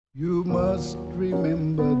You must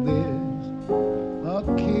remember this, a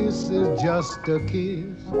kiss is just a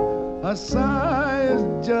kiss, a sigh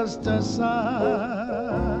is just a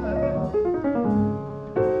sigh.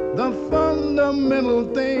 The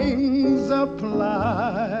fundamental things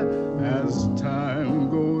apply as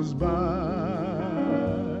time goes by.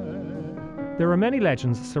 There are many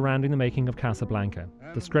legends surrounding the making of Casablanca.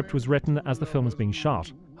 The script was written as the film was being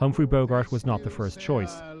shot. Humphrey Bogart was not the first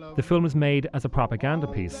choice. The film was made as a propaganda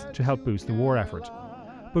piece to help boost the war effort.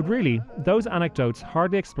 But really, those anecdotes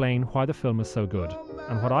hardly explain why the film is so good.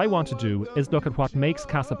 And what I want to do is look at what makes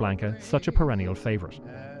Casablanca such a perennial favourite.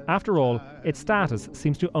 After all, its status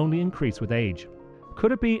seems to only increase with age.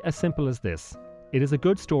 Could it be as simple as this? It is a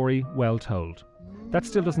good story, well told. That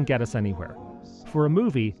still doesn't get us anywhere. For a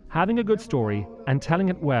movie, having a good story and telling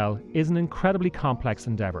it well is an incredibly complex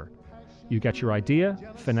endeavour. You get your idea,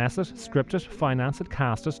 finesse it, script it, finance it,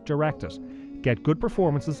 cast it, direct it. Get good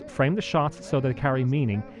performances, frame the shots so they carry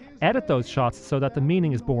meaning, edit those shots so that the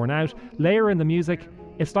meaning is borne out, layer in the music.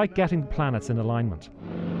 It's like getting the planets in alignment.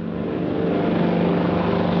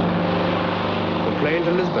 The plane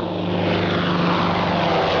to Lisbon.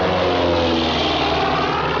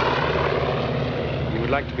 You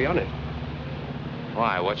would like to be on it?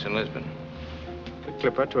 Why? What's in Lisbon? The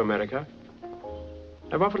Clipper to America.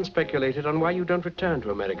 I've often speculated on why you don't return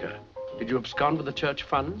to America. Did you abscond with the church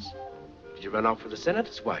funds? Did you run off with the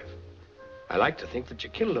senator's wife? I like to think that you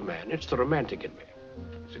killed a man. It's the romantic in me.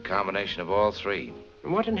 It's a combination of all three.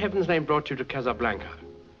 And what in heaven's name brought you to Casablanca?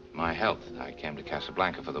 My health. I came to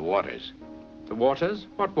Casablanca for the waters. The waters?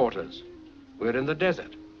 What waters? We're in the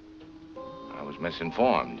desert. I was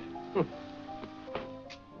misinformed.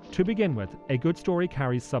 To begin with, a good story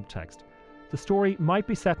carries subtext. The story might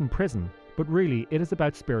be set in prison, but really it is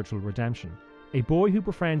about spiritual redemption. A boy who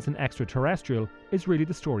befriends an extraterrestrial is really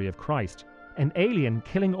the story of Christ. An alien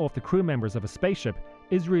killing off the crew members of a spaceship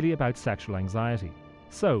is really about sexual anxiety.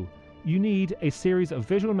 So, you need a series of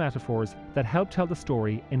visual metaphors that help tell the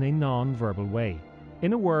story in a non-verbal way.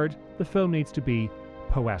 In a word, the film needs to be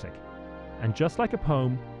poetic. And just like a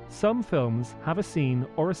poem, some films have a scene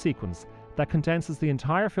or a sequence that condenses the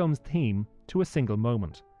entire film's theme to a single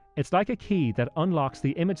moment. It's like a key that unlocks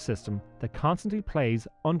the image system that constantly plays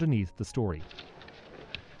underneath the story.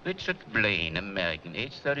 Richard Blaine, American,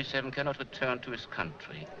 age 37, cannot return to his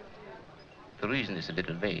country. The reason is a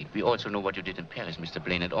little vague. We also know what you did in Paris, Mr.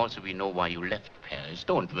 Blaine, and also we know why you left Paris.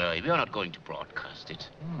 Don't worry, we are not going to broadcast it.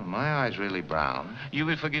 My eye's really brown. You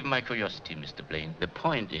will forgive my curiosity, Mr. Blaine. The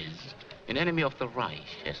point is, an enemy of the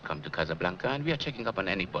Reich has come to Casablanca, and we are checking up on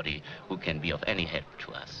anybody who can be of any help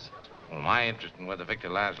to us. Well, my interest in whether Victor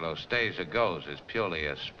Laszlo stays or goes is purely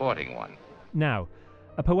a sporting one. Now,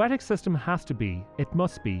 a poetic system has to be, it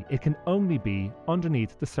must be, it can only be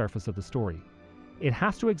underneath the surface of the story. It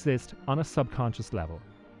has to exist on a subconscious level.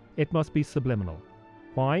 It must be subliminal.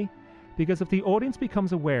 Why? Because if the audience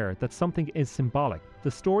becomes aware that something is symbolic,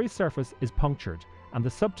 the story's surface is punctured and the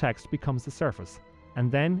subtext becomes the surface,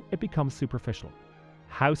 and then it becomes superficial.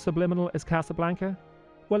 How subliminal is Casablanca?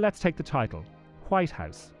 Well, let's take the title, White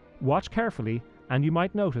House. Watch carefully and you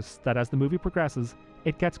might notice that as the movie progresses,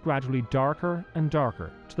 it gets gradually darker and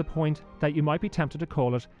darker to the point that you might be tempted to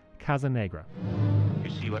call it Casa Negra.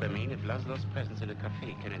 You see what I mean? If Laszlo's presence in a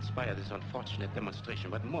cafe can inspire this unfortunate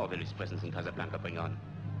demonstration, what more will his presence in Casablanca bring on?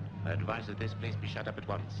 I advise that this place be shut up at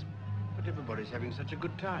once. But everybody's having such a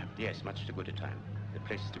good time. Yes, much too good a time. The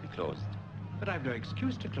place is to be closed. But I've no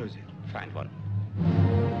excuse to close it. Find one.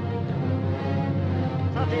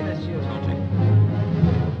 Sortez, monsieur.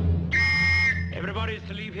 Everybody is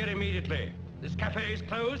to leave here immediately. This cafe is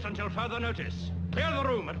closed until further notice. Clear the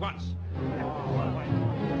room at once.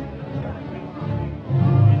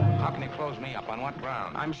 How can he close me up? On what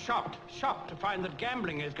ground? I'm shocked to find that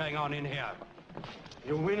gambling is going on in here.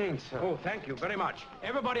 You're winning, sir. Oh, thank you very much.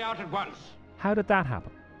 Everybody out at once. How did that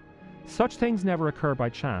happen? Such things never occur by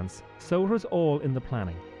chance, so it was all in the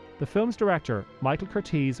planning. The film's director, Michael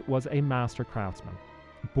Curtiz, was a master craftsman.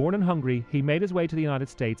 Born in Hungary, he made his way to the United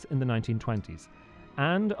States in the 1920s,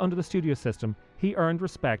 and under the studio system, he earned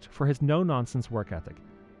respect for his no-nonsense work ethic.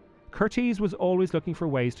 Curtiz was always looking for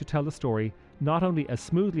ways to tell the story not only as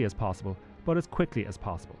smoothly as possible, but as quickly as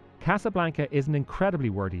possible. Casablanca is an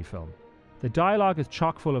incredibly wordy film. The dialogue is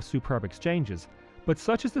chock full of superb exchanges, but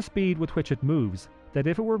such is the speed with which it moves that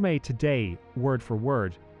if it were made today, word for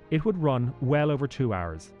word, it would run well over 2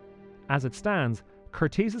 hours. As it stands,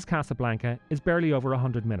 Curtiz's Casablanca is barely over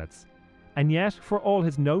 100 minutes. And yet, for all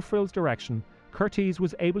his no-frills direction, Curtiz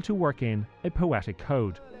was able to work in a poetic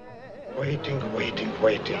code. Waiting.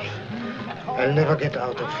 I'll never get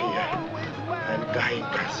out of here. I'm Guy in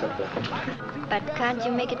Casablanca. But can't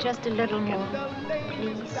you make it just a little more,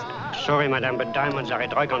 please? Sorry, madame, but diamonds are a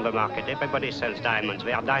drug on the market. Everybody sells diamonds.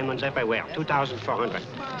 There are diamonds everywhere. 2,400.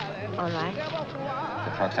 All right.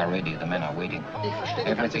 The trucks are ready. The men are waiting.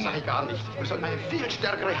 Everything is... gar nicht. Wir sollten eine viel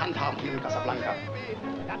stärkere Hand haben hier in Casablanca.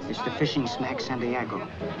 It's the fishing smack Santiago.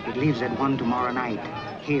 It leaves at 1 tomorrow night,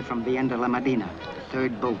 here from the end of La Medina, the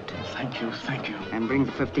third boat. Thank you, thank you. And bring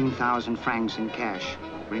the 15,000 francs in cash.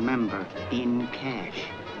 Remember, in cash.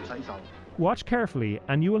 Watch carefully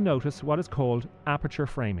and you will notice what is called aperture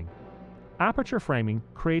framing. Aperture framing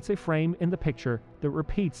creates a frame in the picture that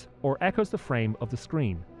repeats or echoes the frame of the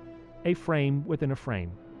screen. A frame within a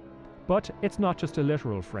frame. But it's not just a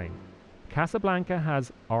literal frame. Casablanca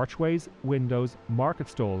has archways, windows, market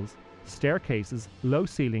stalls, staircases, low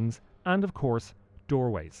ceilings, and of course,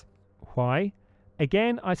 doorways. Why?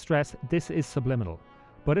 Again, I stress this is subliminal,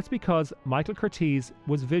 but it's because Michael Curtiz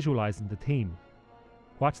was visualizing the theme.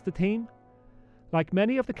 What's the theme? Like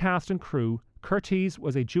many of the cast and crew, Curtiz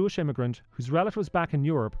was a Jewish immigrant whose relatives back in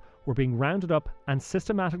Europe were being rounded up and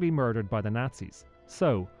systematically murdered by the Nazis.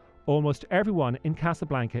 So, almost everyone in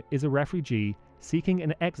Casablanca is a refugee seeking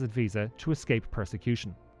an exit visa to escape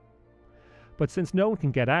persecution. But since no one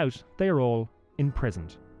can get out, they are all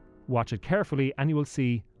imprisoned. Watch it carefully and you will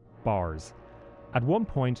see bars. At one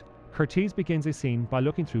point, Curtiz begins a scene by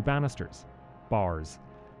looking through banisters. Bars.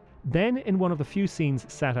 Then, in one of the few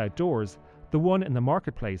scenes set outdoors, the one in the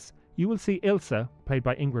marketplace, you will see Ilsa, played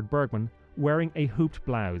by Ingrid Bergman, wearing a hooped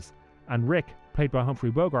blouse, and Rick, played by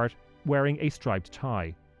Humphrey Bogart, wearing a striped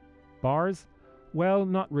tie. Bars? Well,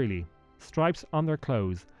 not really. Stripes on their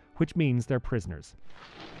clothes, which means they're prisoners.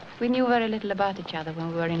 We knew very little about each other when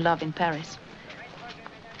we were in love in Paris.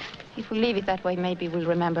 If we leave it that way, maybe we'll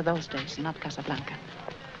remember those days, not Casablanca.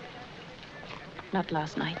 Not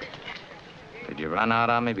last night. Did you run out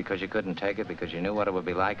on me because you couldn't take it, because you knew what it would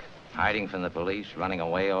be like? Hiding from the police, running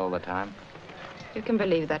away all the time? You can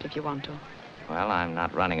believe that if you want to. Well, I'm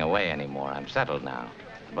not running away anymore. I'm settled now.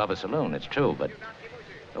 Above a saloon, it's true, but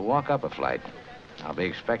to walk up a flight, I'll be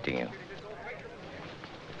expecting you.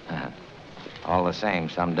 All the same,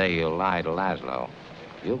 someday you'll lie to Laszlo.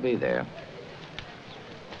 You'll be there.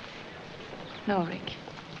 No, Rick.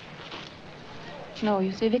 No,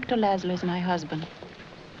 you see, Victor Laszlo is my husband.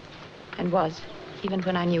 And was, even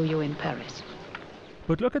when I knew you in Paris.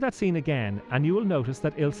 But look at that scene again, and you will notice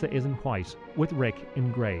that Ilsa is in white, with Rick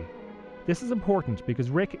in grey. This is important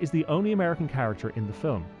because Rick is the only American character in the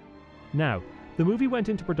film. Now, the movie went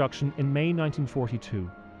into production in May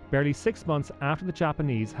 1942, barely 6 months after the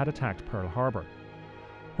Japanese had attacked Pearl Harbor.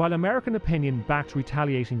 While American opinion backed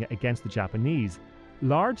retaliating against the Japanese,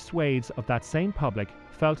 large swathes of that same public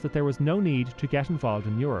felt that there was no need to get involved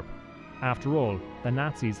in Europe. After all, the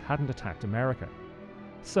Nazis hadn't attacked America.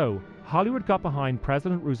 So, Hollywood got behind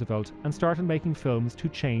President Roosevelt and started making films to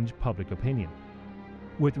change public opinion.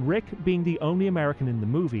 With Rick being the only American in the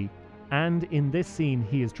movie, and in this scene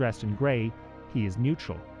he is dressed in grey, he is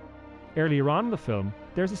neutral. Earlier on in the film,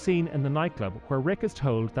 there's a scene in the nightclub where Rick is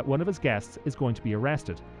told that one of his guests is going to be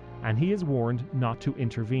arrested, and he is warned not to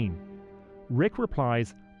intervene. Rick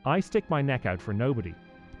replies, "I stick my neck out for nobody,"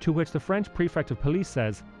 to which the French prefect of police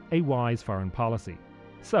says, "A wise foreign policy."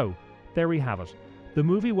 So, there we have it. The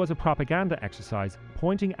movie was a propaganda exercise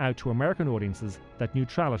pointing out to American audiences that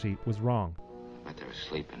neutrality was wrong. I bet they're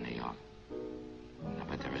asleep in New York. I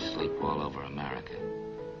bet they're asleep all over America.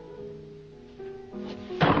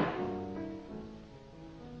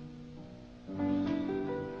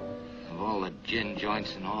 Of all the gin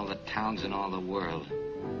joints in all the towns in all the world,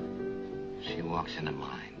 she walks into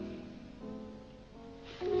mine.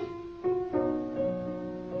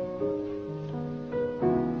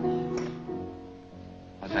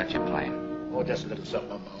 What's that you're playing? Oh, just a little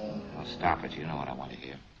something on my own. Well, stop it. You know what I want to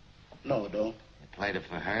hear. No, don't. You played it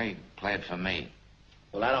for her, you play it for me.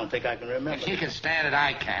 Well, I don't think I can remember. If she can stand it,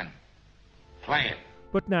 I can. Play it.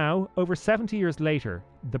 But now, over 70 years later,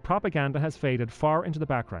 the propaganda has faded far into the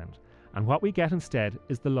background, and what we get instead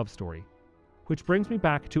is the love story. Which brings me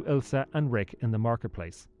back to Ilsa and Rick in the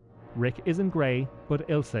marketplace. Rick is in grey, but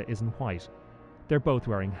Ilsa is in white. They're both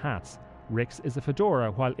wearing hats. Rick's is a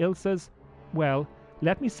fedora, while Ilsa's, well,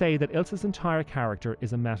 let me say that Ilsa's entire character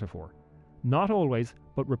is a metaphor. Not always,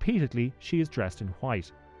 but repeatedly, she is dressed in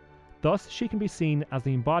white. Thus, she can be seen as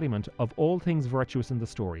the embodiment of all things virtuous in the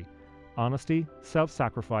story. Honesty,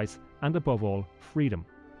 self-sacrifice, and above all, freedom.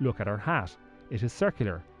 Look at her hat. It is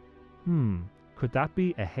circular. Could that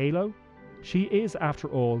be a halo? She is, after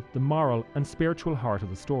all, the moral and spiritual heart of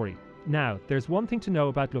the story. Now, there's one thing to know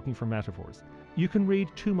about looking for metaphors. You can read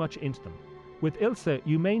too much into them. With Ilsa,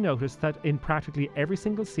 you may notice that in practically every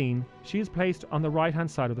single scene, she is placed on the right-hand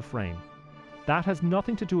side of the frame. That has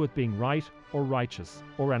nothing to do with being right or righteous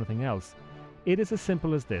or anything else. It is as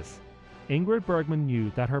simple as this. Ingrid Bergman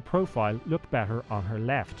knew that her profile looked better on her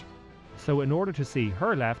left. So in order to see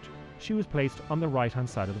her left, she was placed on the right-hand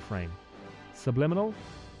side of the frame. Subliminal?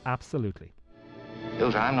 Absolutely.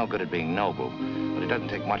 Ilsa, I'm no good at being noble, but it doesn't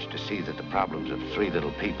take much to see that the problems of three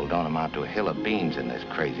little people don't amount to a hill of beans in this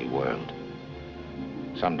crazy world.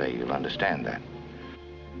 Someday you'll understand that.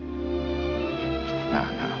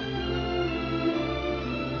 Now.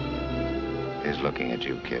 Here's looking at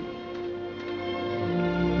you, kid.